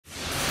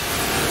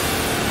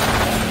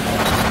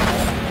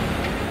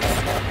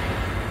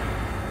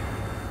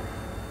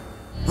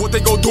what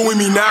they gon' do with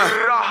me now.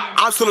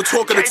 I'm still the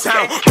talk of the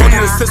town. Don't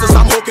need assistance,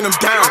 I'm hooking them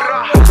down.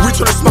 We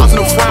turn the spots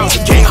into frowns.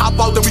 Gang hop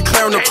out, then we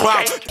clearing the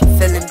crowd.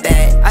 Feeling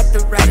bad. I the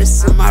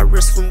raddest on my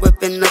wrist from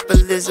whipping up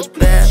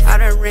Elizabeth. I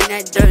done ran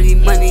that dirty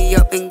money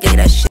up and gave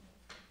that shit.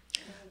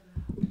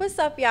 What's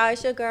up, y'all?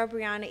 It's your girl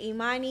Brianna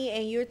Imani,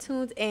 and you're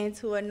tuned in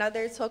to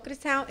another Talk of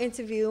the Town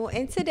interview.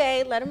 And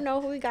today, let them know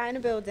who we got in the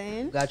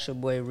building. Got your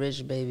boy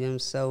Richh Babyy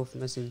himself,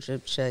 Mr.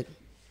 Drip Check.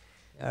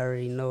 You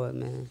already know it,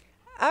 man.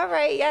 All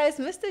right, yes,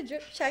 Mr.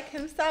 Drip Check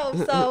himself.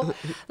 So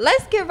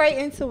let's get right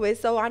into it.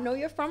 So I know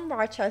you're from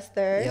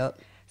Rochester. Yep.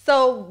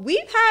 So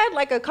we've had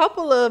like a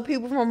couple of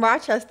people from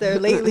Rochester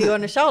lately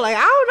on the show. Like,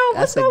 I don't know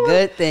what's going on.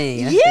 That's a good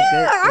thing.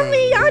 I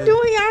mean, y'all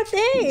doing y'all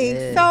thing.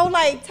 Yeah. So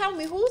like, tell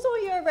me, who's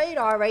on your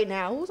radar right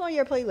now? Who's on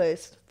your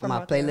playlist? From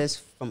my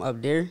playlist from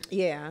up there?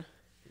 Yeah.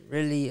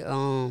 Really,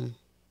 I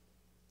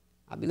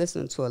be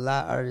listening to a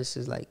lot of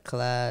artists like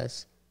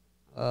Class,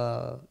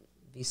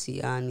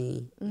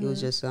 Visiani. He was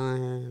just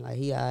on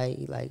here.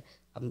 Like,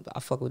 I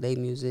fuck with their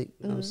music,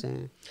 you know what I'm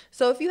saying?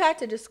 So if you had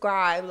to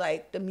describe,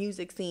 like, the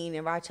music scene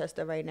in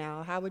Rochester right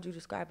now, how would you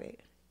describe it?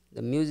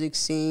 The music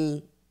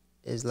scene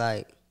is,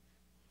 like,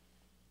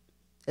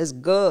 it's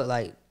good.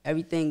 Like,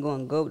 everything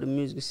going good with the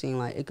music scene.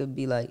 Like, it could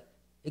be, like,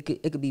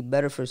 it could be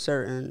better for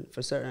certain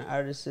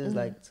artists,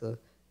 like, to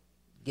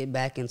get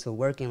back into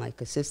working, like,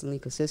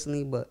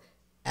 consistently. But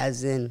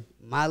as in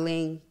my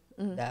lane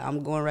that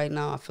I'm going right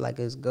now, I feel like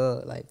it's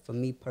good, like, for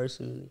me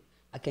personally.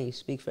 I can't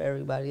speak for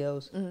everybody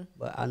else,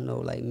 but I know,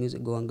 like,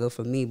 music going good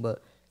for me.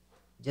 But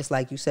just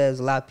like you said, there's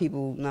a lot of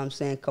people, you know what I'm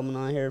saying, coming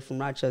on here from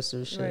Rochester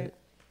and shit. Right.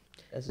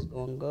 That's just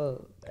going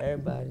good for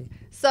everybody.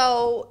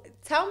 So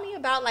tell me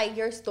about, like,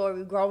 your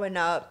story growing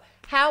up.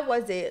 How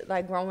was it,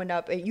 like, growing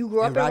up? And you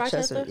grew up in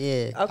Rochester?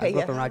 Yeah. Okay, I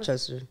grew up in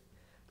Rochester.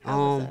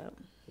 Growing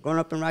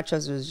up in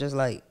Rochester is just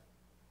like,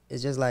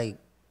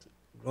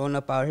 growing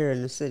up out here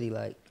in the city.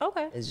 Like,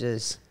 it's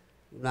just...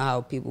 You know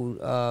how people,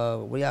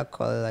 what y'all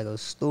call it, like a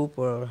stoop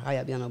or how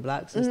y'all be on the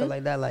blocks and stuff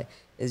like that? Like,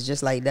 it's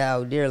just like that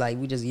out there. Like,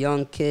 we just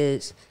young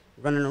kids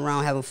running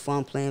around having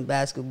fun playing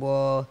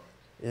basketball.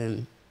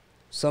 And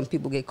some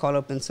people get caught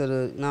up into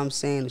the, you know what I'm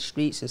saying, the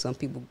streets. And some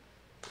people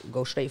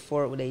go straight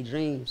forward with their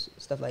dreams,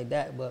 stuff like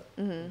that. But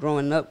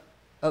growing up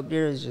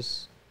there is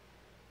just,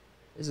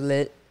 it's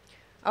lit.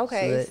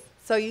 Okay. It's lit.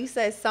 So you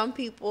said some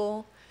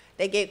people...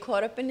 They get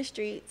caught up in the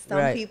streets.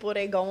 Some people,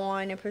 they go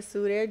on and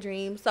pursue their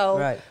dreams.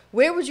 So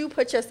where would you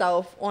put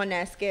yourself on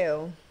that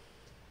scale?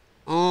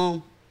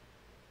 I'm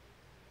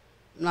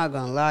not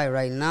gonna lie.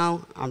 Right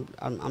now,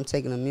 I'm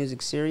taking the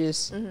music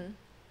serious.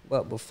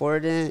 But before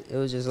then, it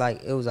was just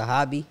like, it was a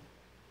hobby.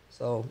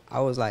 So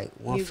I was like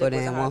one foot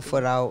in, one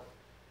foot out.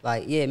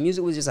 Like, yeah,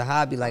 music was just a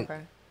hobby. Like,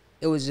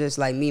 it was just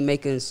like me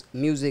making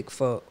music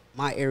for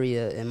my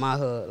area and my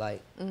hood.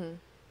 Like.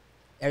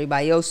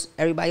 Everybody else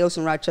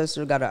in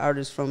Rochester got an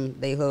artist from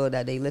their hood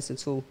that they listen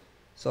to.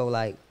 So,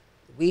 like,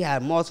 we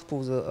had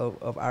multiples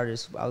of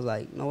artists. I was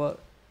like, you know what?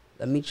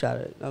 Let me try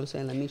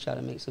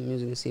to make some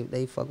music and see if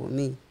they fuck with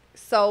me.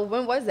 So,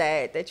 when was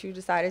that you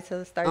decided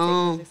to start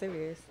taking music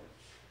serious?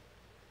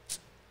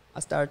 I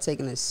started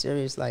taking it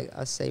serious, like,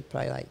 I say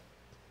probably, like,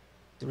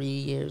 3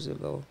 years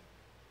ago.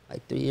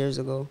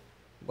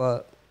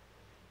 But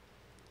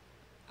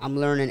I'm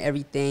learning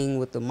everything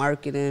with the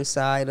marketing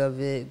side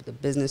of it, the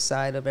business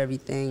side of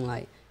everything.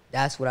 Like,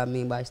 that's what I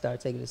mean by start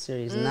taking it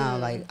serious now.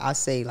 Like, I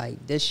say, like,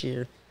 this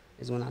year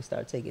is when I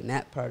start taking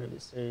that part of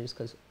it serious.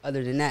 Because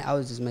other than that, I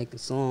was just making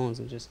songs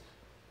and just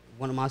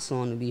wanted my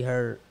song to be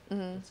heard.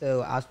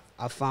 So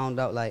I found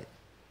out, like,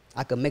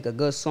 I could make a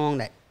good song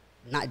that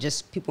not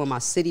just people in my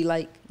city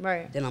like.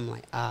 Right. Then I'm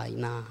like,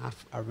 nah,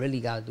 I really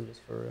got to do this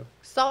for real.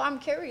 So I'm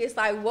curious,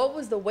 like, what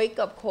was the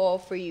wake-up call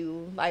for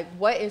you? Like,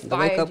 what inspired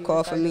you? The wake-up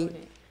call for me?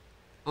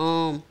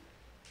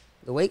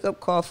 The wake-up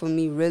call for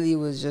me really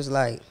was just,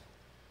 like,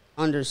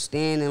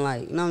 understanding,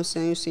 like, you know what I'm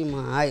saying? You see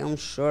my height, I'm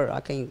short. I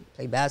can't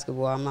play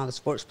basketball. I'm not a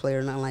sports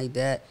player, nothing like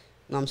that.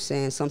 You know what I'm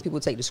saying? Some people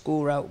take the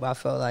school route, but I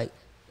felt like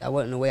that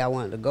wasn't the way I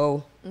wanted to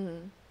go.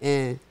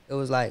 And it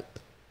was, like,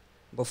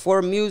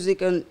 before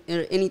music and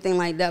anything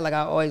like that, like, I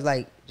always,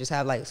 like, just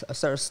have, like, a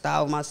certain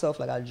style of myself.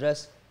 Like, I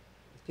dress,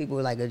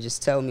 people, like, would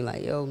just tell me,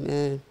 like, yo,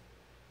 man,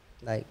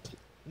 like,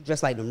 you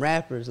dress like them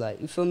rappers, like,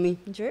 you feel me?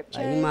 Drip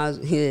check. Like, you might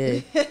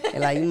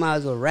and, like, you might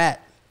as well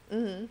rap.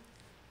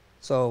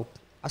 So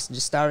I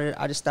just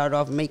started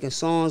off making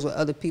songs with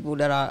other people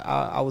that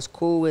I was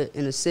cool with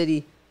in the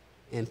city,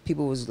 and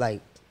people was, like,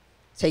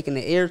 taking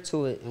the ear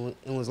to it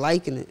and was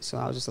liking it. So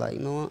I was just like, you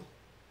know what?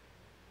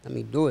 Let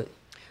me do it.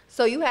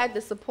 So you had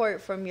the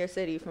support from your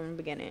city from the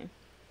beginning?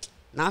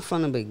 Not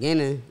from the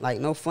beginning. Like,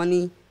 no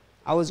funny.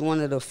 I was one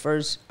of the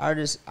first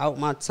artists out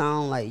my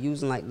town, like,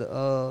 using, like,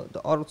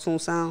 the auto-tune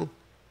sound.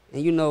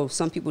 And, you know,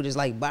 some people just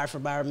like bar for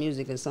bar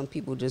music, and some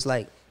people just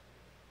like,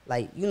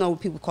 you know,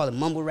 people call it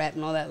mumble rap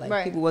and all that.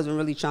 Like, people wasn't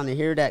really trying to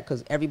hear that,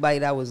 because everybody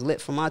that was lit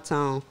from my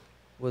town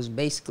was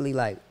basically,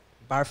 like,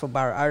 bar for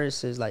bar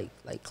artists, like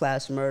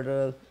Class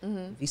Murder,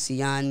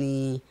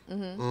 Visiani,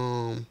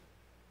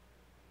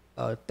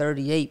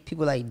 38,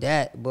 people like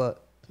that.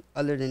 But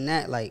other than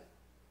that, like,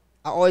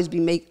 I always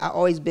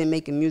been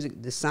making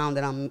music the sound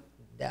that I'm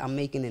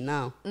making it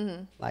now.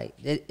 Like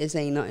this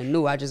ain't nothing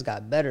new. I just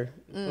got better.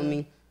 You feel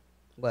me?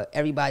 But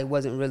everybody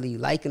wasn't really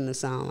liking the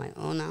sound. Like,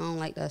 oh no, I don't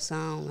like that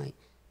sound. Like,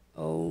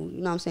 oh, you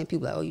know what I'm saying?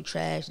 People like, oh, you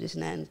trash, this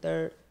and that and the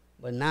third.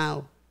 But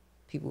now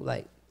people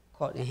like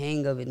caught the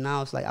hang of it.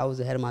 Now it's like I was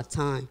ahead of my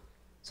time.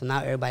 So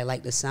now everybody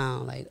like the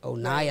sound. Like, oh,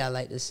 now y'all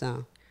like the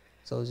sound.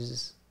 So it's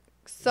just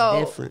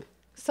different.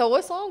 So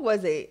what song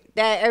was it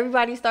that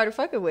everybody started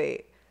fucking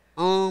with?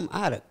 I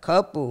had a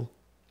couple.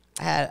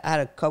 I had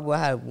a couple. I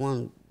had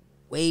one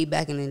way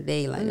back in the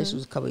day. Like this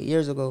was a couple of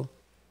years ago.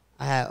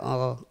 I had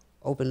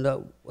opened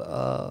up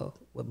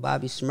with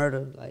Bobby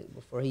Shmurda, like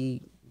before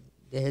he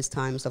did his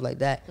time and stuff like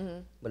that.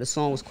 But the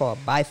song was called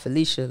By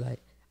Felicia.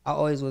 Like I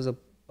always was a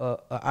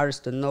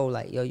artist to know,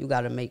 like, yo, you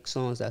gotta make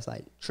songs that's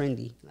like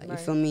trendy. Like you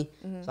feel me?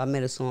 So I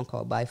made a song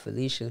called By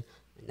Felicia,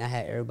 and I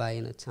had everybody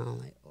in the town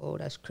like, oh,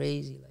 that's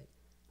crazy. Like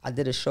I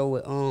did a show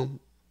with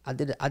I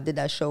did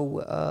that show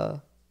with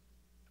I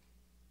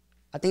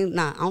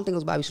don't think it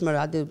was Bobby Shmurda.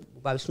 I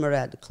did Bobby Shmurda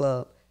at the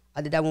club.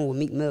 I did that one with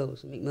Meek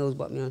Mills. Meek Mills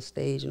brought me on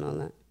stage and all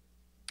that.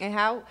 And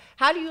how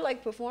do you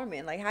like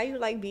performing? Like how you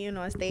like being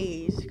on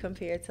stage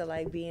compared to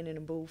like being in a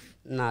booth?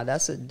 Nah,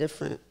 that's a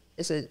different.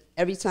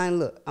 Every time.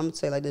 Look, I'm gonna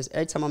say it like this.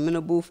 Every time I'm in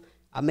a booth,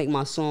 I make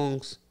my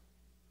songs.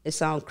 It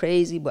sounds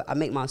crazy, but I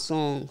make my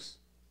songs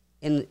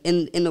in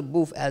the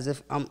booth as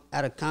if I'm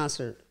at a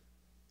concert.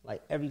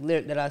 Like every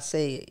lyric that I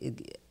say,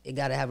 it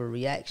gotta have a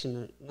reaction. You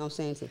know what I'm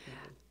saying to people.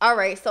 All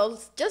right, so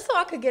just so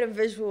I could get a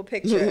visual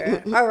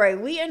picture. All right,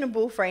 we in the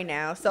booth right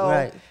now.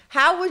 So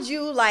how would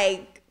you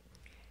like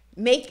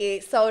make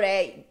it so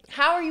that,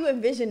 how are you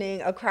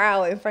envisioning a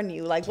crowd in front of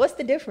you? Like, what's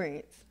the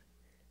difference?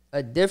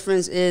 A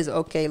difference is,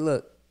 okay,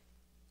 look,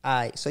 all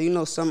right, so you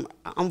know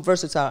I'm a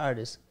versatile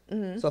artist.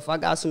 So if I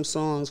got some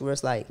songs where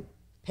it's like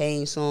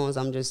pain songs,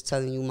 I'm just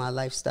telling you my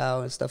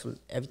lifestyle and stuff,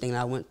 everything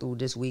that I went through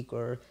this week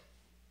or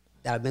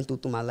that I've been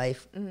through my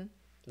life,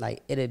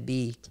 like it'd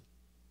be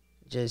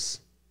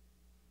just,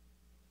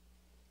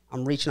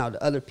 I'm reaching out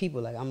to other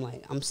people. Like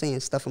I'm saying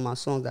stuff in my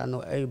songs that I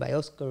know everybody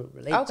else could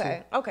relate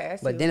to. Okay, I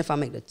see. But then if I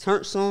make the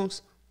turn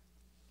songs,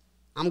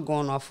 I'm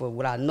going off of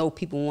what I know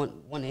people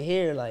want to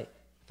hear. Like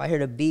if I hear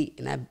the beat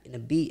and the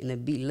beat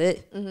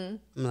lit, I'm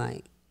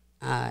like,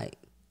 all right,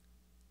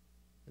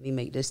 let me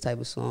make this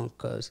type of song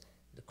because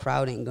the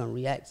crowd ain't gonna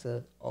react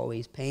to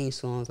always pain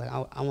songs. Like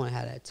I want to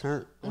have that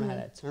turn. I want to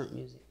have that turn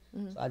music.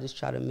 So I just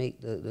try to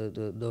make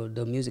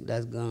the music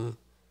that's gonna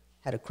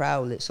have the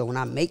crowd lit. So when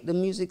I make the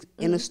music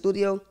in the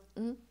studio,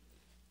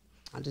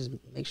 I just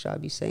make sure I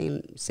be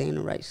saying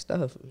the right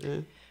stuff,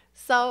 man.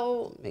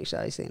 So make sure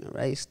I be saying the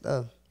right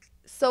stuff.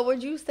 So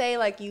would you say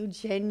like you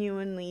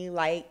genuinely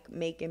like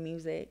making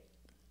music?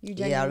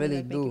 Yeah, I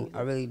really do.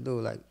 I really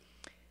do. Like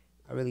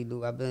I really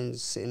do. I've been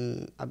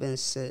sitting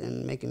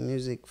making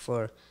music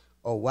for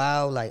a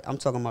while. Like I'm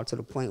talking about to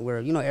the point where,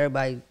 you know,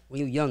 everybody when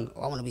you're young,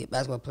 oh, I want to be a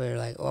basketball player.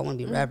 Like, oh, I want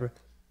to be a rapper.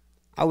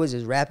 I was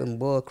just rapping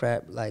bull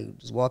crap, like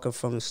just walking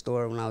from the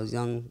store when I was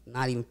young,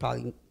 not even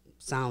probably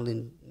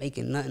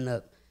making nothing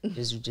up,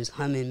 just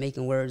humming,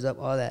 making words up,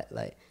 all that.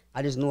 Like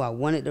I just knew I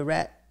wanted to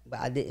rap, but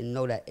I didn't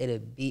know that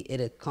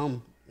it'd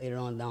come later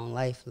on down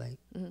life, like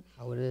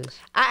how it is.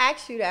 I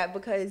asked you that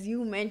because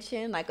you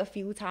mentioned like a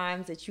few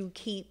times that you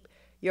keep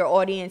your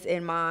audience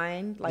in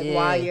mind, like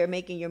while you're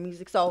making your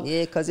music. So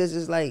yeah, cause it's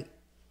just like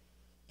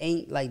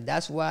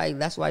that's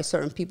why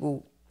certain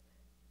people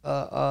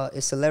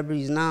is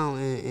celebrities now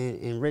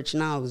and rich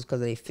now is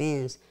because of their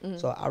fans.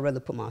 So I'd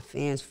rather put my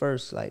fans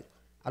first. Like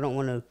I don't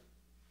want to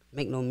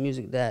make no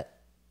music that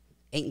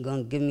ain't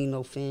gonna give me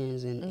no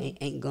fans and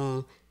ain't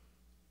gonna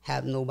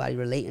have nobody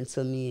relating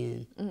to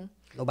me and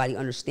nobody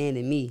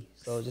understanding me.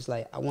 So just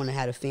like I want to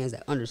have the fans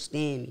that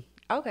understand me.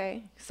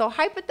 Okay. So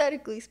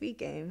hypothetically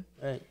speaking,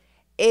 right,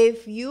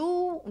 if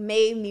you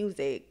made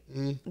music,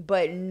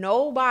 but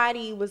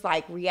nobody was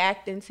like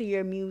reacting to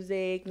your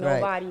music,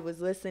 nobody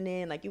was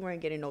listening, like you weren't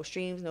getting no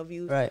streams, no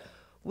views, right,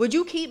 would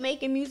you keep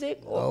making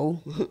music?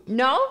 No.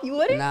 No, you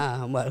wouldn't?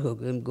 Nah, I'm about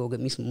to go get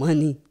me some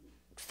money.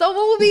 So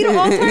what would be the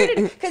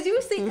alternative? Because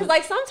cause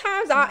like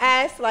sometimes I'll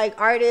ask like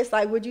artists,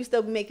 like, would you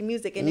still be making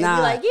music? And they'd be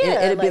like,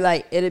 yeah.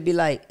 It'd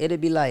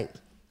be like,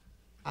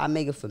 I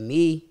make it for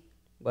me,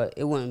 but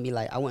it wouldn't be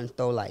like, I wouldn't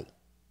throw like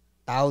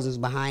thousands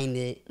behind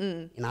it,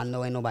 and I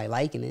know ain't nobody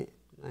liking it.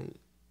 Like,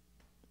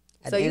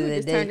 so you would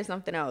just turn to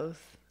something else.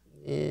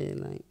 Yeah,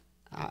 like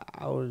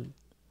I would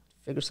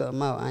figure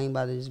something out. I ain't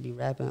about to just be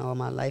rapping all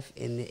my life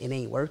and it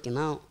ain't working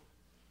out,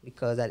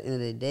 because at the end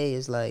of the day,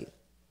 it's like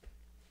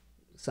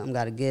something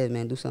got to give,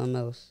 man. Do something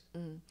else.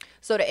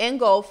 So the end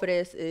goal for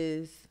this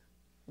is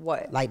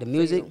what? Like the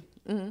music.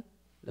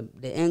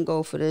 The end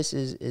goal for this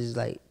is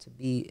like to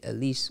be at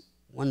least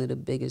one of the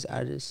biggest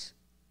artists,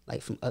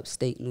 like from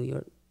upstate New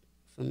York,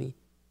 for me,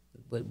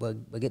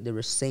 but get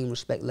the same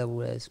respect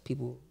level as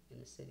people in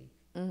the city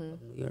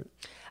of New York.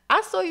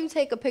 I saw you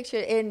take a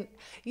picture, and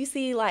you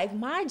see, like,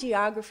 my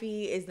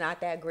geography is not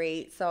that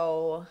great,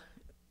 so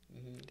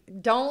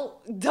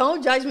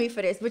don't judge me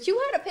for this, but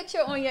you had a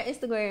picture on your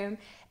Instagram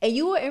and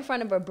you were in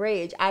front of a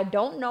bridge. I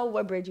don't know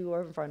what bridge you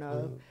were in front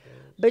of,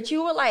 but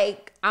you were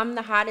like, "I'm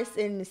the hottest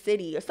in the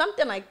city" or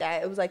something like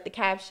that. It was like the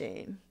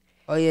caption.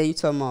 Oh yeah, you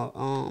talking about?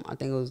 I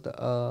think it was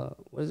the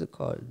what is it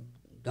called?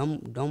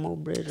 Domo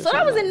Bridge. So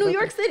that was in New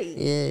York City.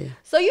 Yeah.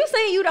 So you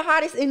saying you the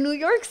hottest in New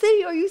York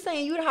City, or you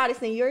saying you the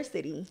hottest in your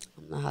city?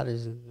 I'm the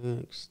hottest in New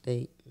York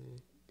State,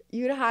 man.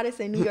 You the hottest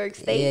in New York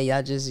State?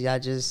 Yeah, y'all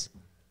just.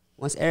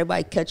 Once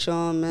everybody catch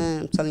on,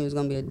 man, I'm telling you, it's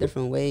gonna be a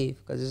different wave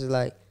because it's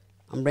like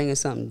I'm bringing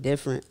something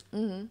different.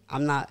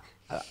 I'm not,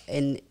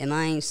 and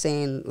I ain't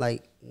saying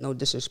like no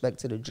disrespect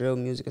to the drill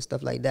music and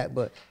stuff like that,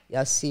 but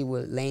y'all see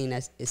what lane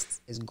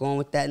is going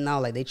with that now.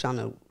 Like they trying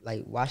to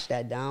like wash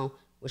that down,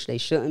 which they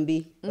shouldn't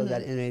be, because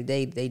at the end of the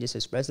day, they just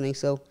expressing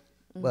themselves.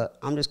 But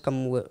I'm just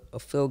coming with a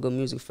feel good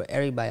music for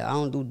everybody. I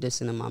don't do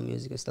dissing in my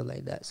music and stuff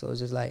like that. So it's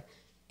just like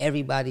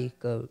everybody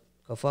could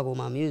fuck with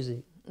my music.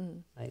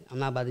 Like I'm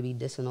not about to be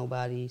dissing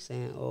nobody,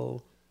 saying,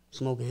 "Oh,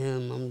 smoking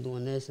him, I'm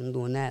doing this, I'm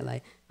doing that."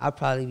 Like I'll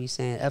probably be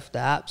saying F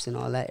the ops and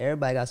all that.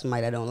 Everybody got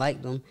somebody that don't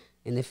like them,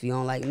 and if you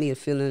don't like me, the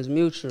feeling's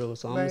mutual.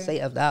 So I'm gonna say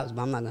F the ops,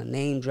 but I'm not gonna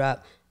name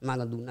drop. I'm not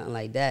gonna do nothing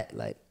like that.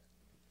 Like,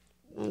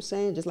 you know what I'm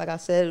saying? Just like I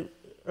said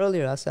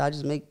earlier, I said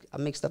I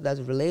make stuff that's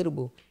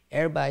relatable.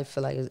 Everybody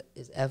feel like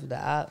it's F the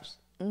ops.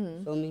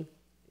 Feel me?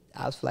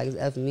 Ops feel like it's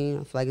F me. I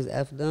feel like it's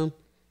F them.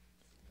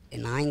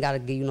 And I ain't gotta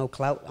give you no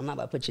clout. I'm not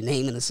about to put your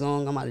name in a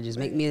song. I'm about to just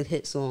make me a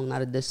hit song,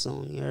 not a diss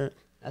song. You heard?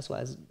 That's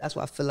why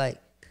I feel like.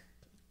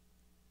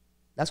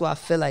 That's why I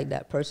feel like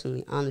that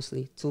personally.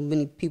 Honestly, too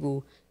many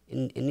people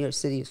in New York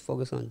City is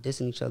focused on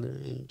dissing each other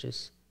and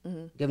just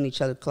giving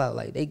each other clout.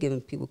 Like they giving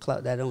people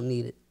clout that don't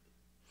need it.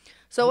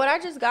 So what I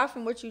just got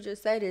from what you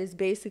just said is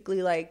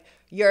basically like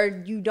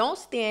you don't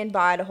stand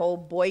by the whole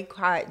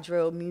boycott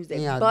drill music,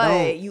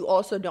 but you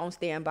also don't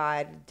stand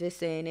by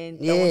dissing and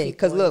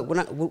because look,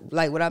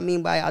 what I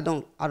mean by I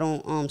don't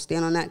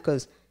stand on that,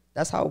 because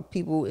that's how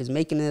people is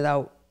making it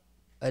out.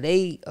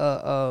 They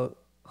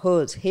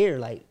hoods here,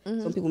 like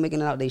some people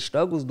making it out they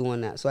struggles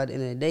doing that. So at the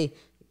end of the day,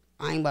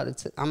 I'm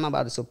not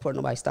about to support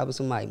nobody stopping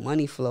somebody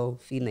money flow,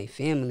 feeding their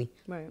family.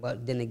 Right.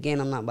 But then again,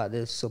 I'm not about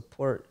to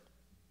support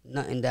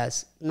nothing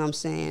that's, you know what I'm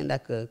saying,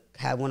 that could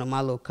have one of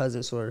my little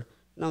cousins or,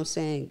 you know what I'm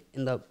saying,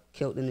 end up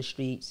killed in the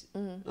streets.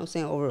 You know what I'm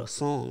saying, over a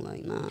song.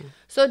 Like, nah.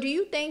 So do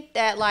you think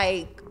that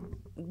like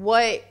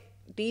what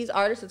these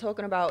artists are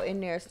talking about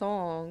in their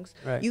songs,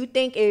 you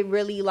think it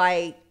really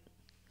like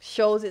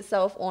shows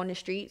itself on the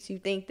streets? You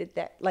think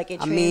that like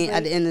it translates? I mean,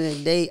 at the end of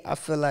the day, I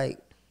feel like,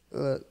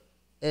 look,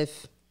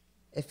 if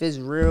it's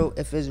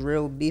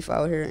real beef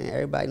out here and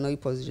everybody know, you're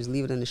supposed to just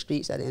leave it in the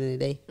streets at the end of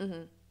the day.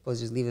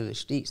 Supposed to just leave it in the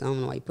streets. I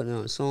don't know why you put it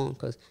on a song,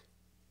 because,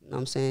 you know what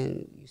I'm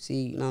saying, you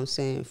see, you know what I'm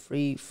saying,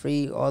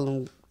 free all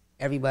them,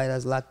 everybody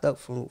that's locked up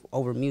for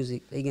over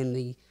music. They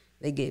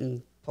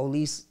getting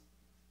police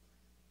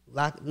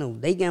locked, no,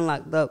 they getting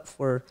locked up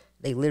for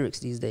their lyrics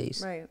these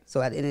days. Right.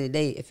 So at the end of the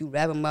day, if you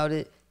rapping about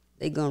it,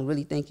 they gonna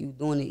really think you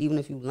doing it even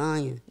if you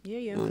lying. Yeah,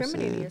 you're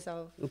incriminating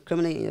yourself. You're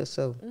incriminating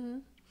yourself.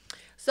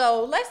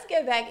 So let's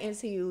get back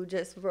into you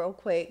just real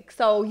quick.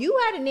 So you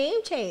had a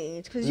name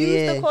change because you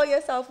used to call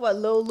yourself what,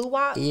 Lil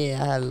Luwop?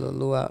 Yeah, I had a Lil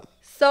Luwop.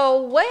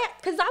 So what?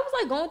 Because I was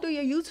like going through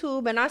your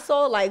YouTube and I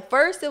saw like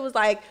first it was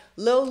like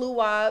Lil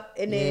Luwop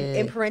and then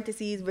in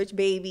parentheses Richh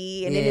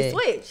Babyy and then it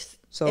switched.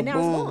 So and now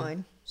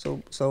it's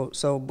gone.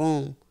 So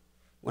boom,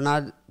 when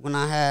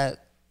I had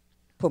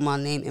put my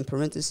name in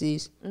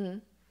parentheses,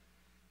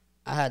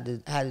 I had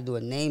to do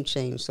a name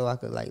change so I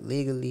could like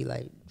legally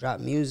like drop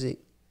music.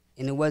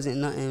 And it wasn't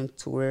nothing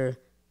to where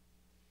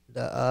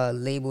the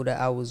label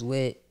that I was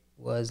with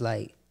was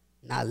like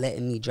not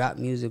letting me drop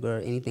music or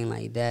anything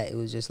like that. It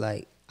was just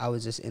like I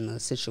was just in a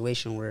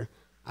situation where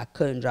I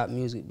couldn't drop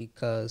music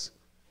because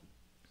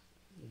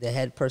the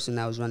head person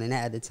that was running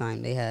that at the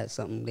time, they had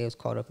something, they was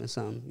caught up in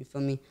something. You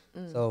feel me?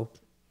 So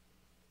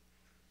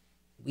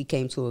we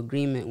came to an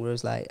agreement where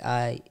it's like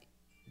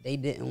they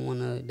didn't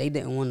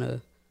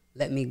wanna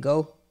let me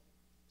go.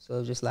 So it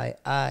was just like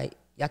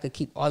y'all could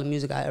keep all the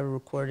music I ever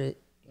recorded.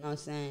 You know what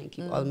I'm saying?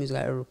 Keep all the music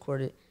I ever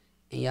recorded,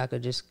 and y'all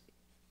could just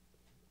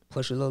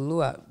push a little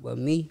Lou out. But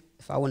me,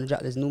 if I want to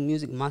drop this new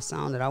music, my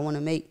sound that I want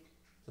to make,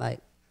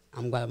 like,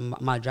 I'm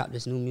gonna drop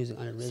this new music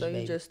under Richh Babyy. So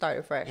you just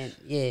started fresh.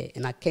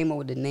 And I came up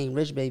with the name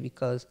Richh Babyy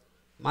because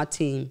my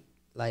team,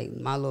 like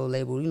my little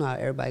label, you know how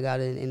everybody got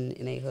it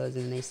in their hoods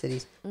and in their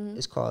cities.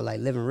 It's called like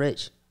Living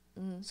Rich.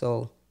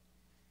 So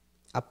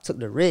I took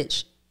the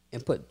rich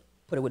and put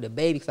it with the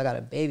baby because I got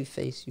a baby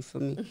face. You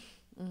feel me?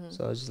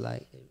 So it's just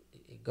like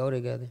it go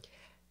together.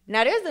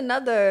 Now there's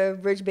another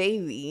Richh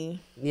Babyy.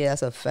 Yeah,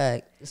 that's a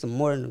fact. It's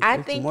more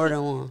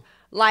than one.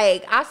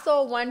 Like I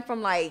saw one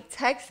from like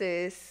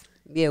Texas.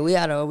 Yeah, we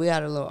had a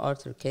little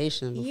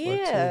altercation before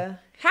too.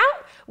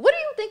 What do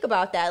you think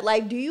about that?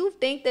 Like, do you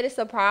think that it's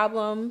a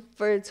problem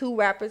for two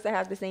rappers to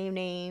have the same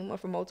name or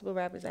for multiple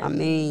rappers to have the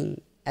same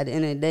name? At the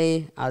end of the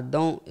day, I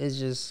don't. It's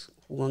just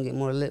who's gonna get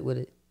more lit with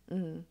it.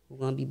 Who's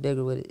gonna be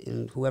bigger with it.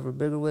 And whoever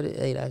bigger with it,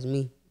 hey, that's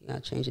me. You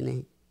gotta change your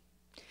name.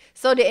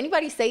 So did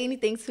anybody say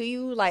anything to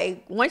you?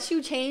 Like, once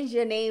you changed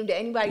your name, did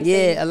anybody Yeah,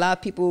 say a lot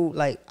of people,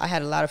 like, I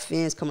had a lot of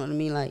fans come up to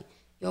me like,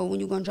 yo,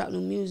 when you gonna drop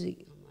new music?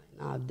 I'm like,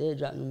 nah, I did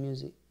drop new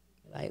music.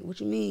 Like, what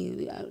you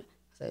mean? I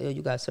said, yo,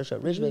 you gotta search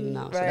up Richh Babyy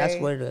now. So that's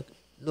where the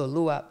little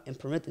luau in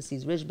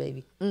parentheses, Richh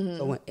Babyy.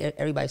 So when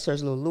everybody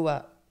searches little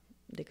luau,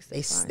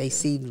 they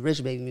see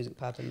Richh Babyy music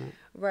popping up.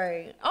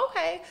 Right.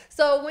 Okay.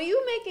 So when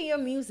you making your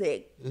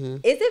music,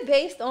 is it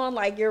based on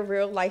like your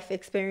real life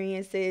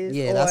experiences?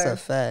 Yeah, that's a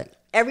fact.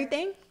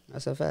 Everything?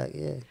 That's a fact,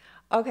 yeah.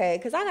 Okay,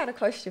 because I got a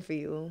question for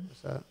you.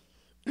 What's up?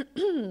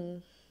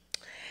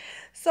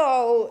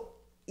 So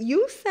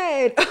you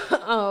said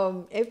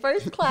in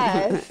first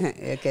class,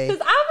 okay. Because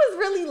I was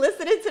really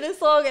listening to this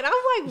song and I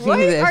was like, what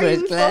are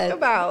you talking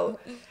about?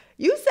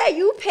 You said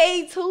you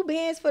paid 2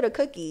 bands for the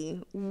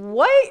cookie.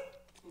 What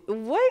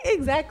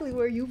exactly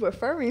were you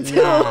referring to?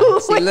 Nah,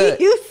 see,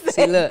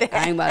 that?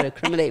 I ain't about to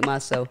incriminate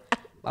myself.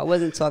 I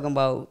wasn't talking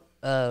about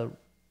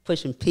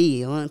pushing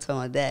P. I wasn't talking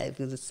about that. If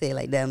you just say it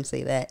like that, I'm gonna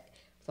say that.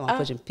 I'm talking about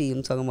pushing P.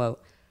 I'm talking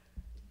about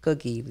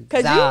cookie. Oh,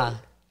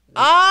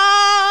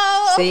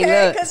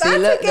 okay. Because I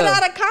took it though.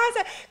 out of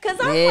context. Because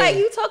I'm like,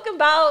 you talking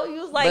about, you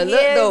was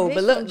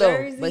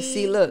like, But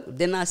see, look.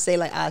 Then I say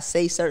like I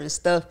say certain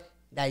stuff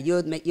that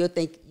you'll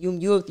think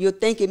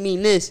it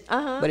mean this,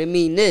 but it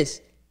mean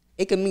this.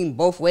 It can mean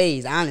both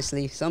ways,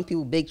 honestly. Some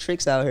people big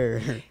tricks out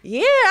here.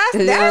 Yeah,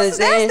 that's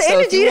the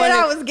energy that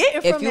I was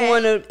getting from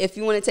that. If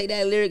you wanna take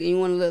that lyric and you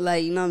wanna look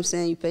like, you know what I'm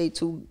saying, you paid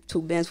two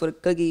bands for the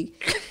cookie,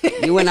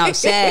 you went out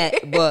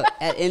sad, but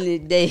at the end of the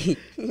day,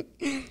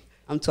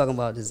 I'm talking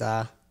about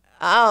desire.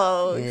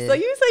 Oh, yeah. So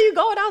you say you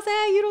going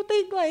outside? You don't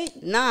think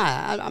like?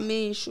 Nah, I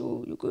mean,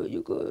 shoot, you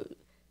could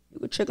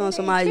trick on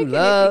somebody you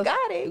love. You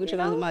got it. You could trick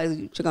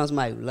on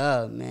somebody you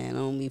love, man.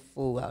 Don't be a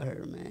fool out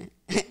here, man.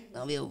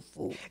 Don't be a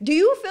fool. Do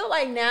you feel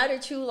like now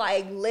that you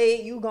like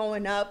lit, you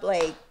going up,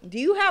 like, do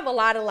you have a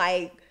lot of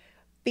like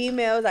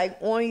females like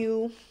on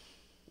you?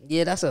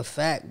 Yeah, that's a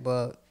fact,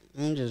 but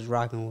I'm just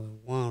rocking with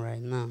one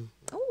right now.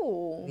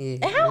 Oh, yeah.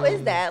 And how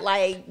is that?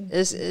 Like,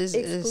 it's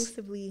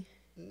exclusively.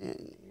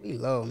 We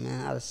low,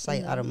 man. Out of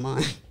sight, out of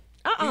mind.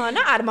 Not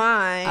out of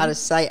mind. Out of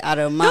sight, out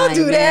of mind.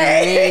 Don't do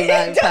that. We ain't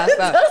about to pop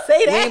out. Don't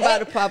say that. We ain't about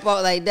to pop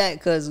out like that,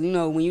 because you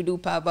know when you do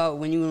pop out,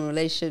 when you in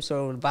relationships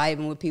or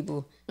vibing with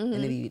people,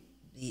 and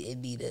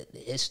it be the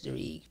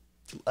history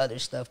from other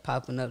stuff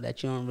popping up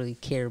that you don't really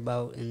care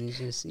about, and it's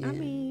just I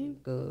mean,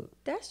 good.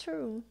 That's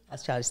true. I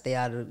try to stay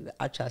out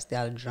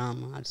of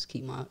drama. I just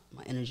keep my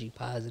energy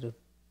positive.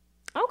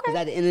 Okay. Because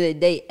at the end of the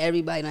day,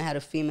 everybody done had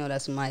a female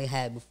that somebody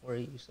had before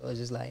you. So it's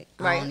just like,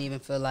 I don't even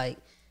feel like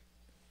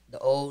the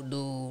old dude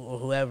or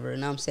whoever.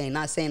 And I'm saying,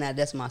 not saying that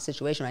that's my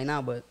situation right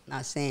now, but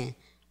not saying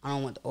I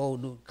don't want the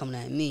old dude coming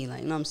at me.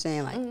 Like, you know what I'm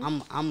saying? Like,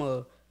 I'm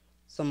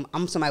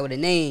somebody with a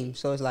name.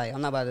 So it's like,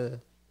 I'm not about to,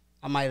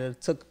 I might have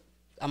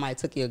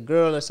took your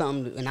girl or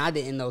something, and I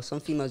didn't know.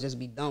 Some females just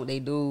be dumb. They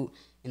do,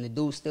 and the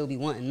dude still be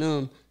wanting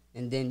them.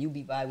 And then you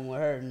be vibing with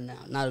her, and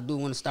now the dude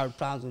want to start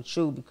problems with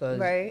you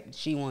because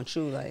she wants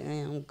you. Like,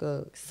 man, I'm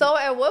good. So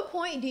at what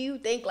point do you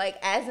think, like,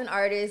 as an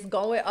artist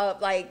going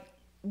up, like,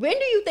 when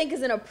do you think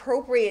is an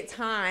appropriate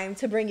time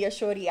to bring your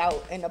shorty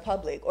out in the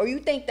public? Or you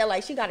think that,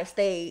 like, she got to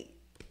stay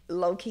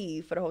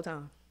low-key for the whole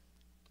time?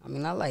 I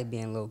mean, I like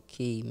being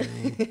low-key,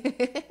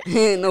 man.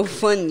 Ain't no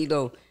funny,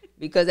 though.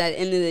 Because at the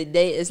end of the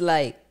day, it's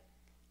like,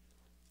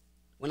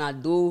 when I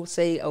do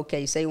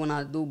when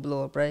I do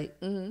blow up, right?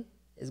 Mm-hmm.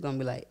 It's going to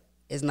be like,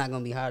 it's not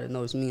going to be hard to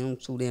notice me. I'm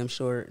too damn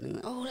short. And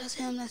like, oh, that's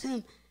him.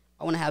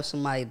 I want to have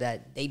somebody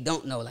that they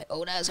don't know. Like,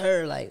 oh, that's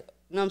her. Like,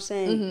 you know what I'm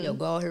saying? Mm-hmm. Yo,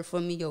 go out here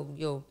for me.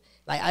 Yo.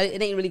 Like,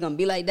 it ain't really going to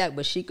be like that,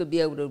 but she could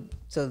be able to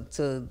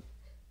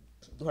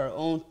do her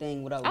own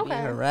thing without being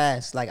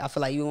harassed. Like, I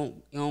feel like you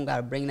don't got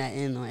to bring that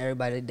in on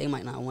everybody. They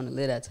might not want to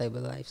live that type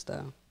of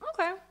lifestyle.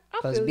 Okay.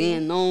 Because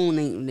being known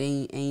ain't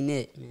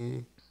it,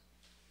 man.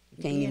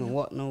 You can't even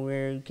walk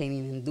nowhere. You can't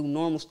even do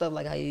normal stuff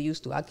like how you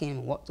used to. I can't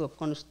even walk to a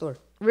corner store.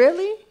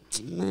 Really?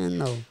 Man,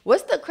 no.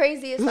 What's the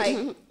craziest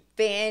like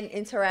fan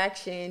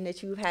interaction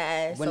that you've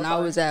had? When I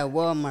was at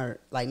Walmart,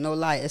 like no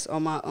lie, it's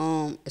on my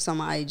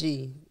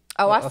IG.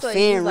 Oh, I saw saw a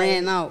fan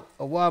ran out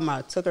of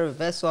Walmart, took her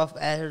vest off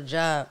at her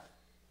job,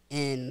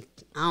 and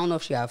I don't know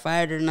if she got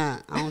fired or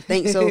not. I don't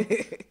think so,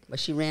 but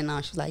she ran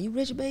out. She's like, "You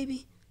Richh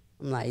Babyy?"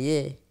 I'm like,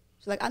 "Yeah."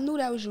 She's like, "I knew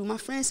that was you. My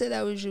friend said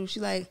that was you."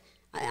 She's like,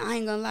 I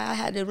ain't gonna lie, I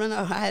had to run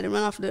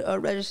off the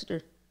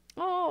register.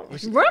 Oh,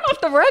 run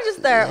off the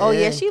register. Yeah. Oh,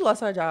 yeah, she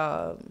lost her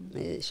job.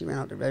 Yeah, she ran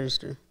off the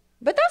register.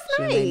 But that's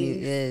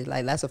nice.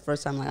 Like, that's the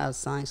first time like I was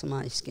signing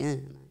somebody's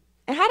skin.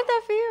 And how did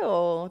that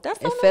feel? That's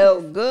so nice.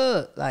 Felt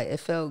good. Like, it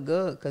felt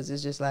good because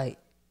it's just like,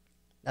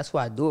 that's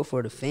why I do it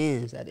for the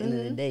fans at the end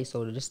of the day.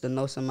 So just to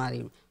know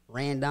somebody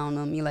ran down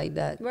on me like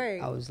that,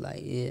 I was like,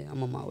 yeah,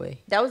 I'm on my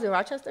way. That was in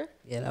Rochester?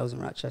 Yeah, that was in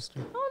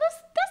Rochester. Oh, that's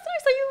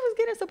nice. So you was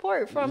getting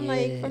support from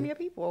from your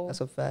people. That's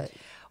a fact.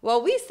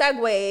 Well, we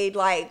segued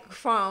like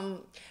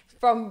from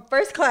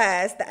First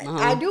Class.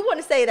 I do want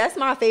to say that's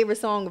my favorite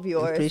song of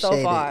yours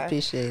so far.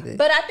 Appreciate it.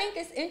 But I think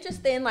it's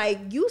interesting. Like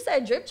you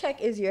said, Drip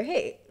Check is your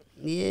hit.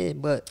 Yeah,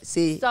 but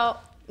see. So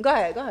Go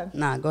ahead.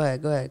 Nah, go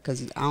ahead,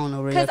 because I don't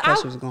know where your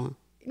question was going.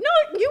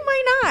 No, you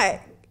might not.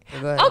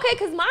 Go ahead. Okay,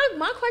 because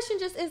my question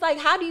just is like,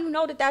 how do you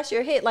know that that's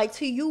your hit? Like,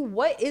 to you,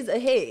 what is a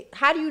hit?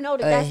 How do you know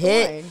that that's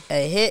the one?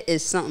 A hit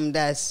is something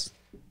that's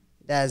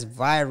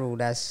viral,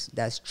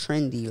 that's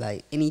trendy,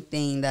 like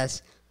anything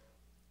that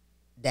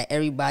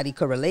everybody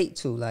could relate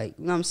to. Like,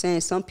 you know what I'm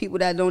saying? Some people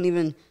that don't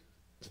even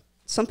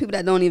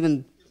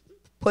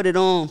put it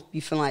on,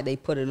 you feel like they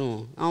put it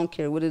on. I don't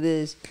care what it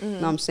is. You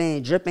know what I'm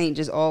saying? Drip ain't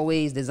just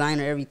always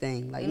designer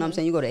everything. Like, you know what I'm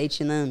saying? You go to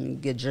H&M and you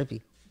get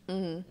drippy. You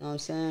know what I'm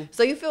saying?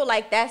 So you feel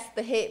like that's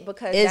the hit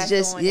because it's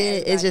just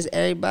it's just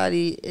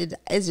everybody.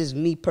 It's just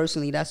me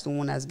personally. That's the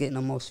one that's getting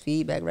the most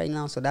feedback right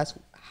now. So that's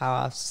how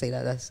I say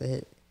that's a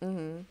hit.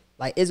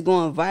 Like, it's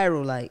going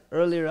viral. Like,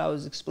 earlier I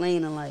was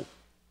explaining, like,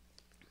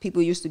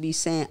 people used to be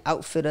saying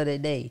outfit of the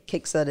day,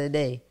 kicks of the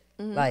day.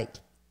 Like,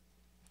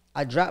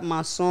 I dropped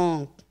my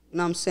song, you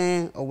know what I'm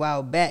saying, a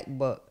while back,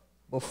 but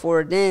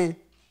before then,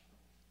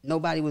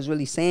 nobody was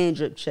really saying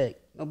drip check.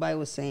 Nobody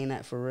was saying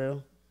that for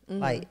real.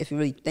 Like, if you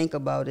really think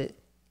about it,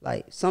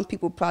 like, some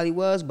people probably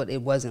was, but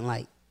it wasn't,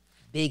 like,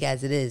 big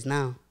as it is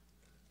now.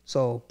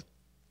 So,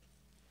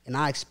 and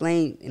I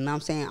explained, you know what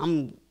I'm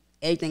saying,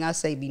 everything I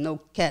say be no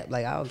cap.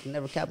 Like, I'll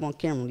never cap on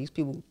camera. These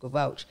people can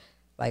vouch.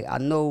 Like, I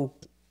know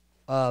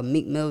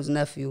Meek Mill's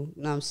nephew,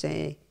 you know what I'm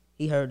saying,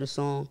 he heard the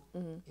song.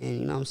 And,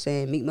 you know what I'm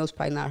saying, Meek Mill's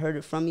probably not heard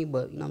it from me,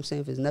 but, you know what I'm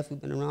saying, if his nephew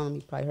been around him,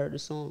 he probably heard the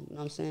song, you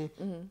know what I'm saying?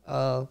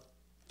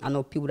 I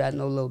know people that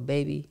know Lil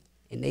Baby,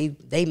 and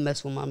they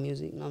mess with my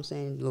music, you know what I'm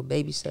saying? Lil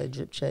Baby said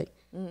drip check.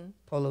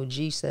 Polo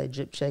G said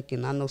drip check,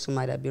 and I know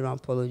somebody that be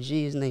around Polo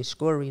G. His name's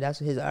Shorty. That's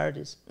his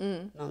artist. You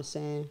know what I'm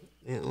saying?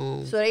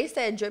 And, so they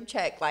said drip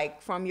check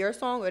like from your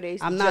song, or they?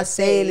 I'm not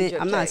saying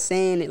it. I'm not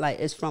saying it like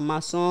it's from my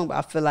song, but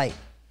I feel like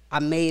I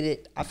made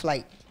it. I feel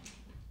like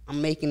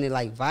I'm making it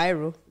like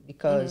viral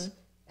because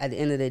at the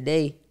end of the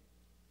day,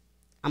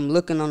 I'm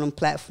looking on them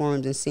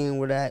platforms and seeing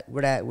where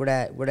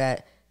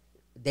that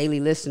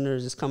daily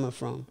listeners is coming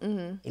from,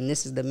 and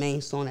this is the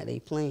main song that they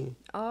playing.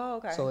 Oh,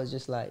 okay. So it's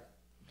just like,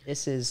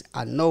 this is,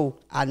 I know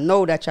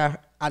that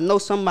I know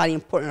somebody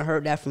important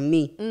heard that from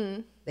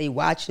me. They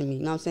watching me,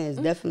 you know what I'm saying? It's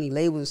definitely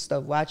labels and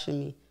stuff watching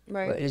me,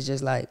 right? But it's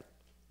just like,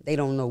 they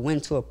don't know when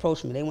to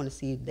approach me. They want to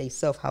see they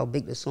self how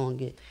big the song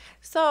get.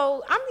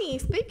 So, I mean,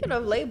 speaking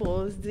of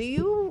labels, do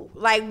you,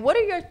 like, what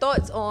are your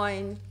thoughts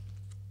on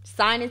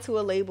signing to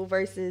a label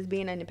versus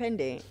being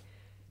independent?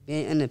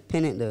 Being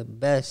independent, the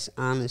best,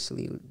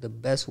 honestly, the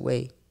best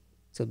way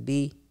to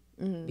be,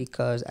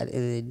 because at the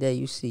end of the day,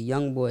 you see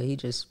YoungBoy, he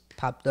just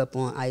popped up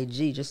on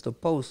IG just to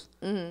post.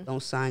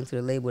 Don't sign to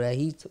the label that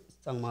he's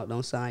talking about,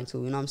 don't sign to,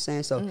 you know what I'm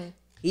saying? So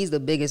he's the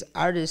biggest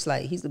artist,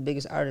 like, he's the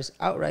biggest artist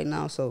out right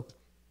now. So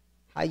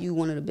how you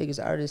one of the biggest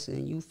artists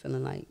and you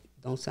feeling like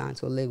don't sign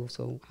to a label?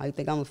 So how you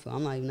think I'm gonna feel?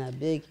 I'm not even that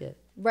big yet.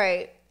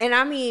 Right. And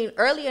I mean,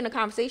 earlier in the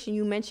conversation,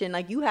 you mentioned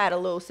like you had a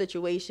little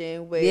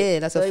situation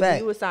with that's a fact.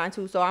 You were signed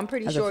to. So I'm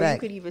pretty That's sure you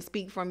could even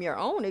speak from your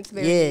own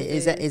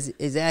experience. Yeah,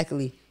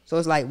 exactly. So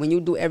it's like when you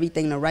do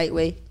everything the right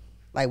way,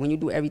 like when you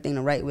do everything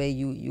the right way,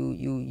 you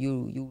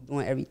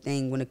doing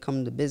everything when it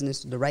comes to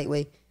business the right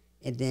way,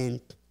 and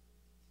then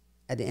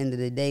at the end of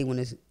the day, when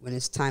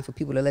it's time for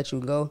people to let you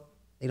go,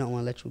 they don't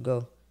want to let you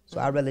go. So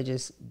I'd rather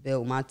just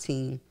build my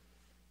team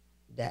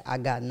that I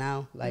got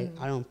now. Like,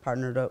 I done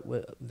partnered up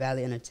with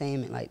Valley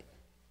Entertainment. Like,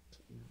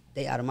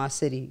 they out of my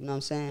city, you know what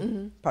I'm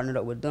saying? Partnered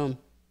up with them.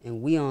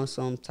 And we on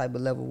some type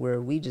of level where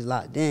we just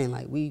locked in.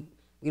 Like, we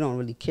don't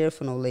really care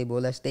for no label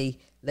unless they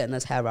letting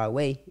us have our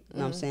way. You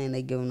know what I'm saying?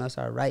 They giving us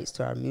our rights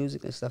to our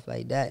music and stuff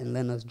like that and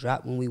letting us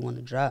drop when we want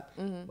to drop.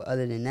 But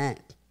other than that,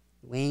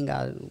 we ain't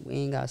got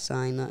to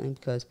sign nothing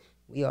because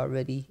we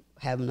already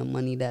having the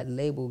money that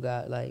label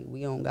got. Like,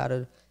 we don't got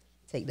to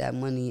take that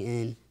money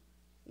and,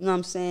 you know what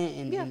I'm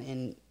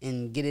saying,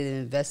 and get it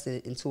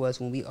invested into us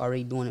when we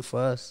already doing it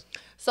for us.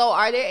 So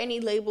are there any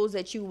labels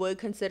that you would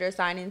consider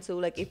signing to,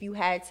 like if you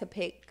had to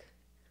pick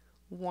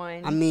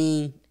one? I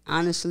mean,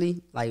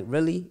 honestly, like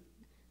really,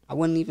 I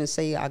wouldn't even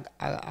say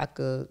I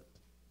could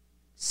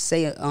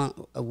say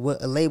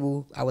what a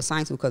label I would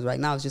sign to, because right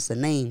now it's just a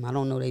name. I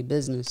don't know their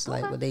business,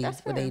 like what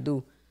they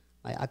do.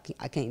 Like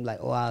I can't be like,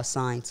 oh, I'll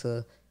sign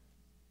to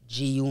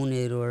G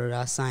Unit or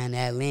I sign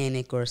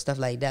Atlantic or stuff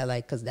like that,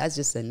 like, because that's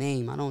just a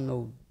name. I don't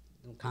know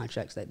the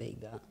contracts that they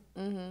got.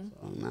 So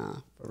nah,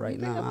 but right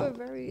now,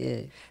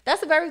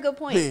 that's a very good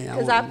point,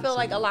 because I feel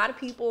like a lot of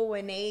people,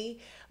 when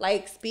they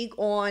like speak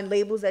on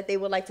labels that they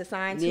would like to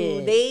sign to,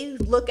 they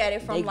look at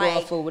it from they go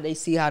off of what they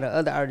see how the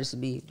other artists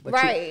be,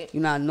 but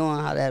you're not knowing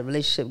how that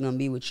relationship gonna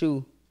be with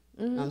you.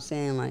 You know what I'm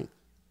saying? Like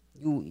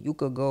you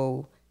could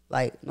go,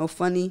 like, no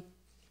funny,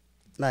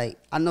 like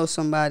I know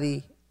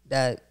somebody,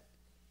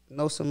 you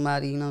know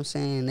what I'm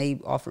saying, they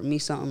offered me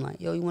something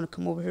like, yo, you want to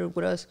come over here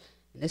with us?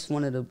 And it's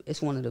one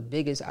of the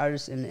biggest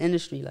artists in the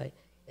industry. Like,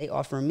 they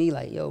offering me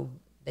like, yo,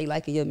 they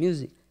liking your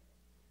music,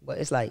 but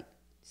it's like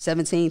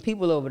 17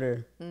 people over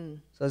there.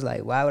 So it's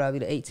like, why would I be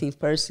the 18th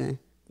person?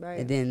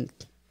 Right. And then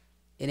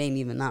it ain't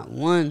even not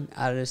one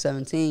out of the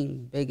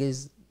 17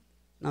 biggest, you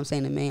know what I'm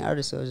saying, the main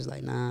artist. So it's just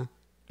like, nah.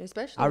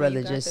 Especially when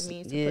you got the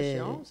means to push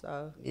your own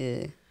stuff.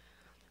 Yeah.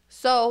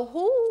 So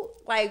who,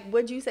 like,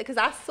 would you say? Because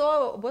I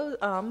saw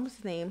what's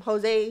his name,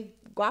 Jose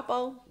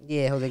Guapo.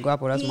 Yeah, Jose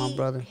Guapo. That's my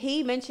brother.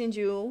 He mentioned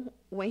you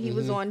when he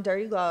was on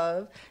Dirty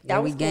Glove. That Yeah,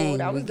 was cool.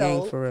 That was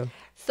dope. For real.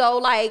 So,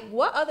 like,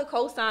 what other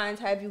cosigns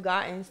have you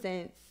gotten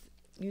since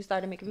you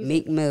started making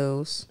music? Meek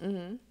Mills.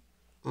 You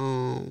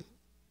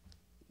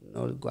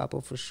know, the Guapo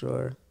for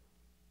sure.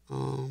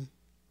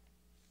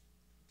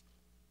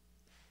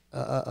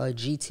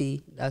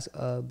 GT. That's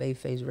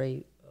Babyface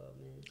Ray.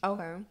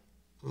 Okay.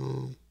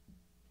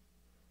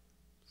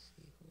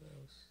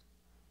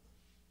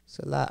 It's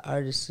a lot of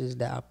artists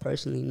that I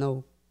personally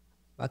know.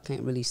 I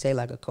can't really say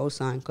like a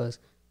cosign because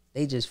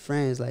they just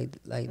friends. Like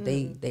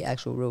they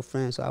actual real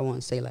friends. So I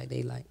wouldn't say like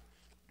they like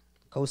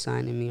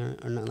cosigning me or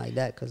nothing like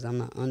that because I'm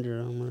not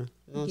under them. Or,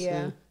 you know what I'm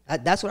saying?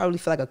 That's what I really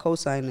feel like a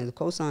cosign is. A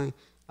cosign,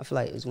 I feel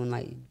like, is when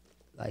like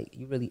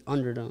you really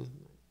under them.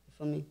 You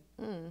feel me?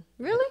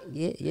 Really?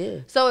 Like, yeah.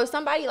 So if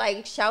somebody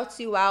like shouts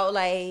you out,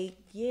 like,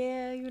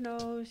 yeah, you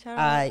know, shout out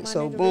my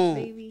nigga boom.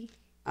 Richh Babyy.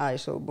 All right,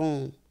 so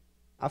boom.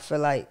 I feel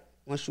like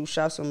once you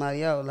shout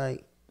somebody out,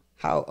 like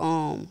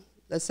how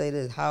let's say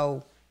this,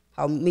 how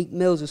Meek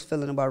Mills was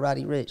feeling about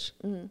Roddy Richh.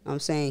 You know what I'm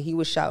saying? He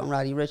was shouting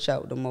Roddy Richh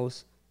out the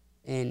most,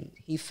 and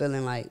he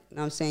feeling like, you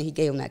know what I'm saying, he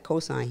gave him that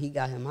cosign, he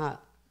got him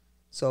hot.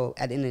 So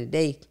at the end of the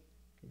day,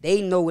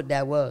 they know what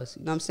that was.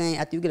 You know what I'm saying?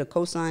 After you get a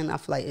cosign, I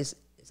feel like it's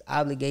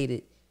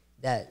obligated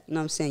that, you know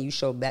what I'm saying, you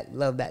show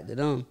love back to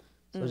them.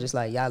 So just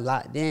like y'all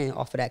locked in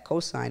off of that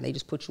cosign, they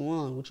just put you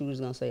on. What you was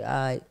gonna say, all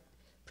right,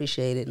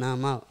 appreciate it, now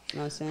I'm out. You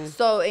know what I'm saying?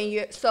 So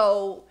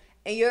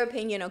in your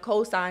opinion, a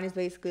cosign is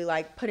basically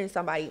like putting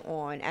somebody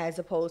on as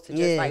opposed to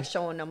just like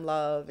showing them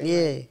love.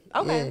 And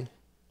okay.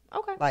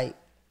 Like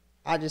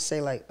I just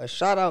say like a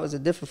shout out is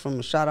different from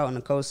a shout out and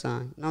a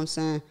cosign. You know what I'm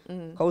saying?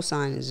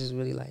 Cosign is just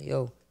really like,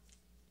 yo,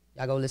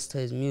 y'all go listen to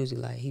his music,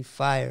 like he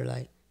fire. Like,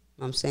 you know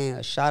what I'm saying?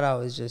 A shout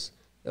out is just,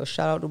 yo,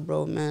 shout out to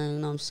bro, man. You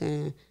know what I'm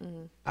saying?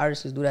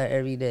 Artists do that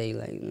every day.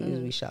 Like,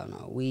 niggas be shouting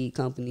out weed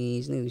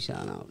companies, niggas be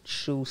shouting out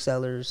shoe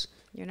sellers.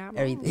 You're not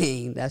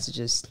everything. wrong. That's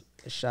just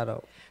a shout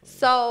out.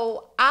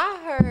 So I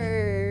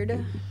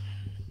heard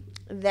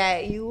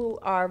that you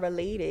are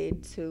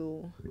related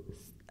to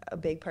a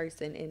big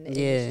person in the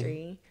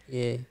industry.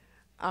 Yeah.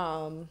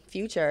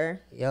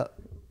 Future. Yep.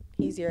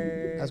 He's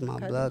your That's my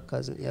blood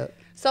cousin. Yep.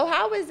 So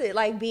how is it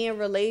like being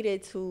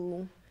related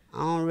to?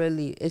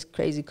 It's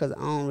crazy because I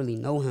don't really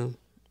know him.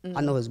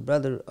 I know his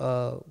brother,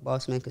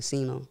 Bossman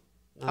Casino. You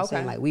know what I'm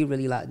saying? Like, we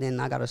really locked in.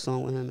 I got a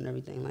song with him and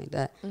everything like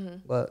that.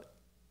 But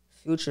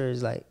Future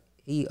is like,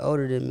 he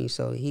older than me,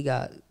 so he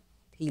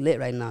lit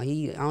right now. I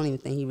don't even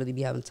think he really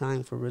be having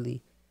time for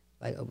really,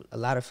 like, a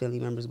lot of family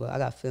members. But I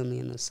got family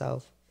in the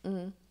South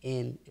and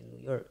in New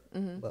York.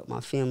 But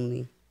my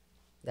family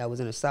that was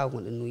in the South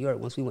went to New York.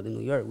 Once we went to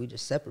New York, we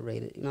just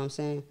separated. You know what I'm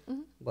saying?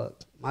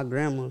 But my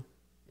grandma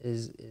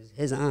is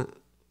his aunt.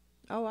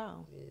 Oh,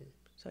 wow. Yeah.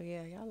 So,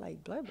 yeah, y'all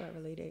like blood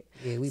related.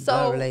 Yeah, we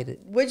blood related.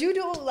 Would you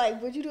do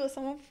a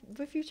song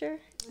with Future?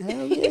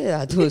 Hell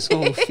yeah, I do a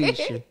song with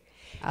Future.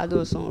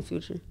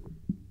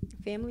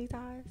 Family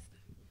ties?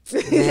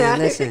 Man,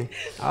 listen,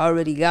 I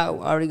already got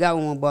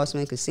one with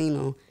Bossman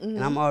Casino,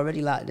 and I'm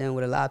already locked in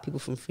with a lot of people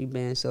from Free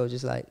Band, so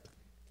just like,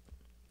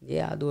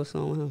 yeah, I'll do a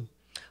song with him.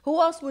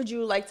 Who else would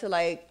you like to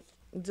like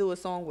do a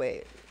song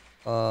with?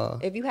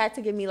 If you had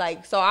to give me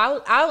like, so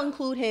I'll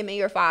include him in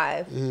your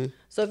 5.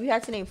 So if you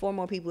had to name 4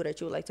 more people that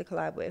you would like to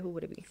collab with, who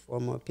would it be? 4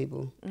 more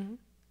people.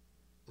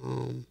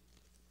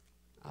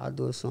 I'll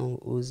do a song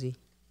with Uzi.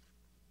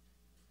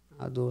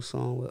 I'll do a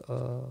song with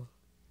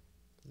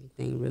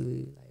anything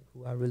really like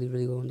who I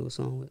really gonna do a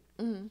song with.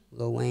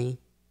 Lil Wayne,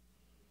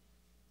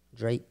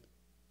 Drake,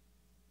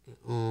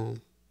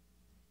 and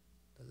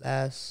the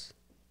last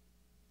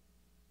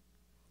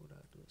who would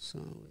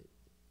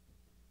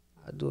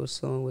I do a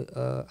song with?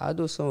 I'll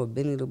do a song with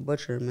Benny the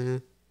Butcher,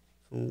 man.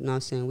 From, you know what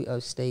I'm saying, we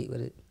upstate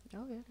with it.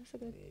 Oh yeah, that's a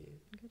good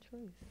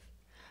choice.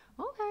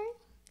 Okay.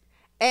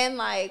 And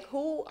like,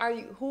 who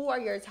are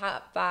your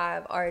top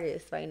 5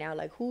 artists right now?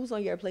 Like, who's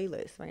on your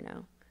playlist right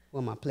now?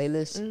 Well, my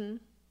playlist?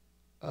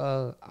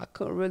 I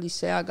couldn't really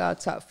say I got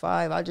a top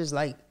 5. I just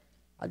like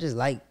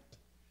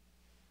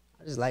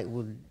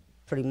what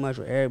pretty much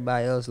what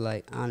everybody else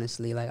like,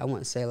 honestly. Like, I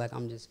wouldn't say like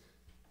I'm just,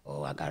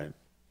 I got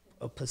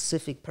a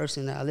Pacific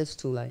person that I listen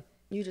to. Like,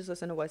 you just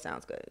listen to what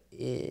sounds good.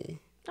 Yeah.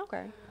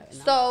 Okay.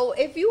 So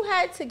if you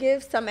had to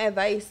give some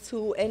advice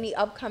to any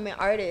upcoming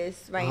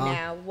artists right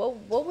now,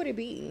 what would it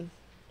be?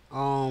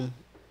 My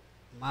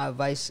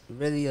advice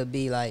really would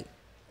be like,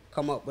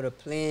 come up with a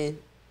plan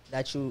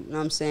that you know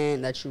what I'm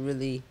saying, that you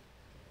really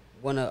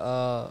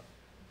wanna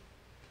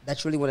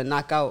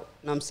knock out,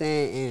 you know what I'm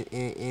saying,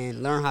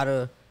 and learn how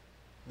to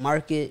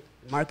market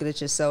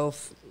it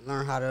yourself,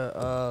 learn how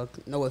to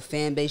know what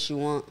fan base you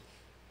want.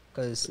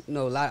 Cause you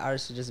know, a lot of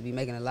artists just be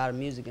making a lot of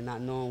music and not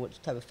knowing what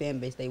type of fan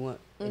base they want.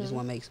 They just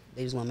want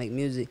to make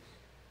music.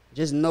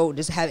 Just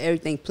have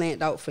everything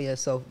planned out for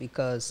yourself,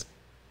 because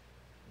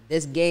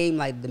this game,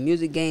 like the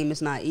music game,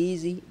 it's not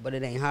easy, but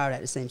it ain't hard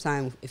at the same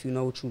time if you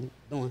know what you're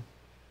doing.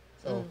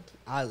 So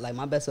I like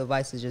my best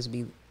advice is just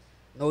know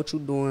what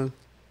you're doing.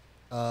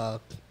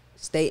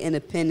 Stay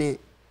independent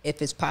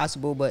if it's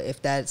possible, but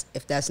if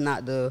that's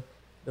not the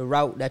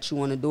route that you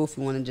want to do, if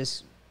you want to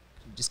just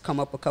come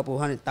up a couple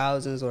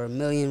 100,000 or $1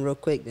 million real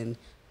quick, then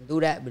do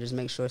that. But just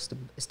make sure it's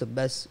the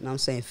best. You know what I'm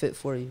saying, fit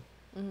for you.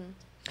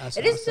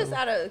 It is just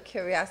out of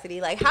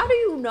curiosity. Like, how do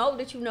you know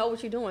that you know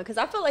what you're doing? Because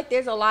I feel like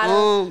there's a lot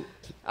of.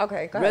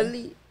 Okay, go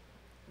ahead.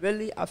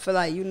 Really, I feel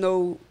like you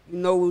know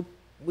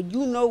when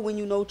you know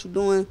what you're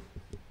doing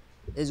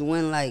is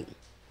when like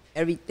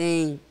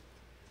everything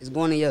is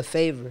going in your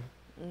favor.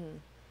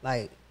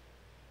 Like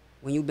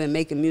when you've been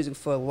making music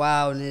for a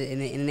while and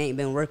it ain't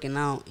been working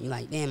out, you're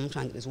like, damn, I'm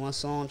trying to get this one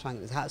song, I'm trying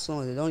to get this hot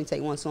song. It only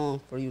take one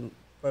song for you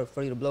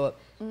to blow up.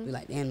 You're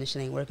like, damn, this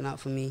shit ain't working out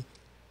for me.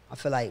 I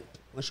feel like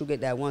once you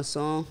get that one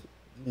song,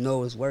 you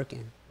know it's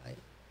working. Like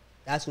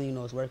that's when you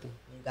know it's working.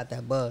 When you got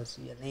that buzz,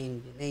 your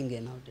name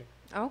getting out there.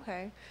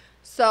 Okay.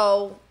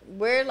 So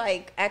we're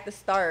like at the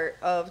start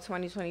of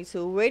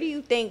 2022. Where do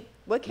you think,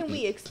 what can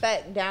we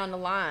expect down the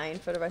line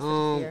for the rest of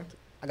the year?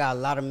 I got a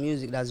lot of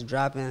music that's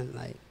dropping,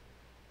 like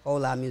whole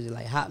lot of music,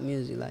 like hot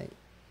music, like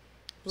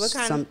what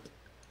kind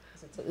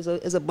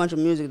it's a bunch of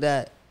music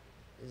that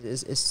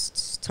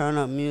it's turn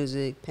up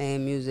music,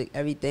 paying music,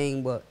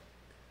 everything, but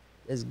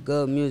it's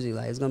good music.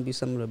 Like it's gonna be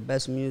some of the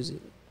best music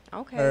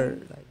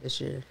heard like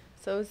this year.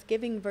 So it's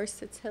giving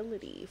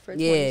versatility for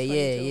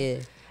 2022. Yeah.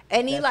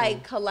 Any Definitely.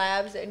 like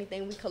collabs or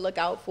anything we could look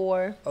out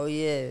for? Oh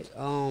yeah,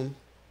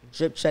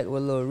 Drip Check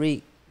with Lil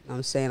Reek. You know what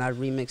I'm saying, I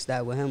remixed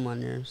that with him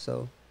on there.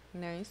 So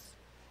nice.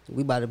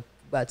 We about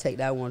to take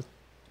that one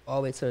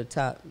all the way to the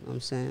top. You know what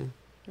I'm saying?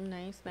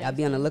 Nice. Y'all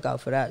be on the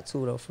lookout for that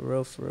too, though. For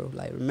real.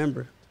 Like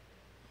remember,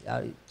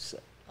 I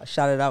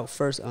shot it out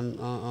first on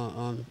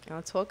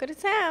Talk of the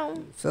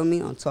Town. Feel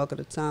me? On Talk of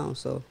the Town.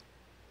 So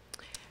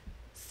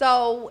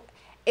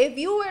if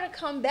you were to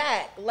come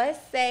back, let's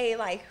say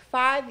like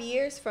 5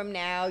 years from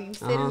now, you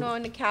sitting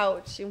on the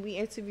couch and we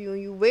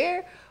interviewing you,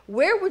 where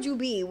would you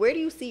be? Where do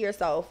you see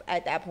yourself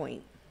at that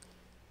point?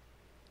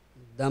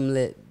 Dumb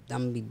lit.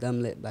 I'm gonna be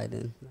dumb lit by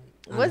then.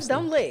 Like, what's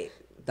dumb lit?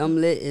 Dumb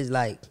lit is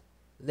like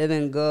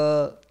living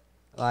good,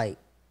 like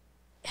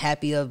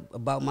happy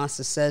about my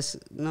success.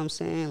 You know what I'm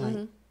saying?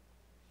 Like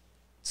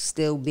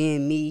still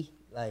being me.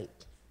 Like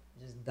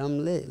just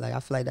dumb lit. Like I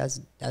feel like that's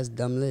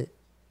dumb lit.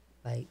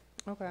 Like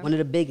one of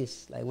the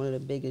biggest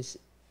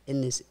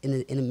in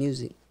the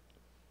music.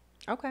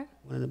 Okay.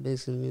 One of the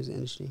biggest in the music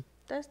industry.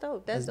 That's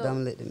dope. That's dope.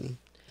 dumb lit to me.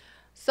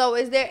 So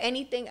is there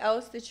anything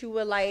else that you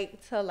would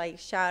like to like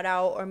shout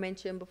out or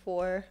mention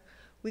before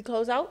we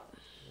close out?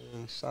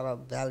 Shout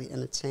out Valley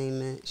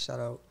Entertainment. Shout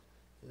out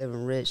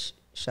Living Rich.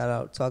 Shout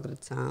out Talk of the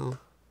Town.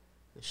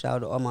 And shout out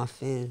to all my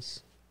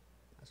fans.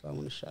 That's what I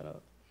want to shout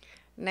out.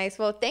 Nice.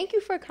 Well, thank you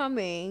for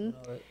coming.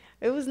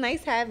 It was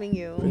nice having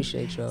you.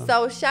 Appreciate y'all.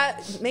 So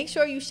make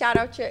sure you shout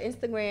out your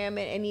Instagram and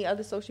any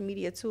other social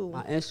media too.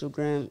 My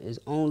Instagram is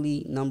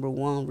only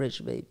 #1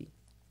 Richh Babyy. You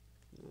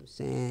know what I'm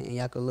saying? And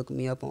y'all can look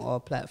me up on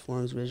all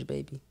platforms, Richh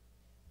Babyy.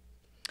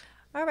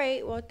 All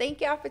right. Well, thank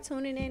y'all for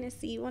tuning in and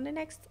see you on the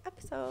next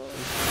episode.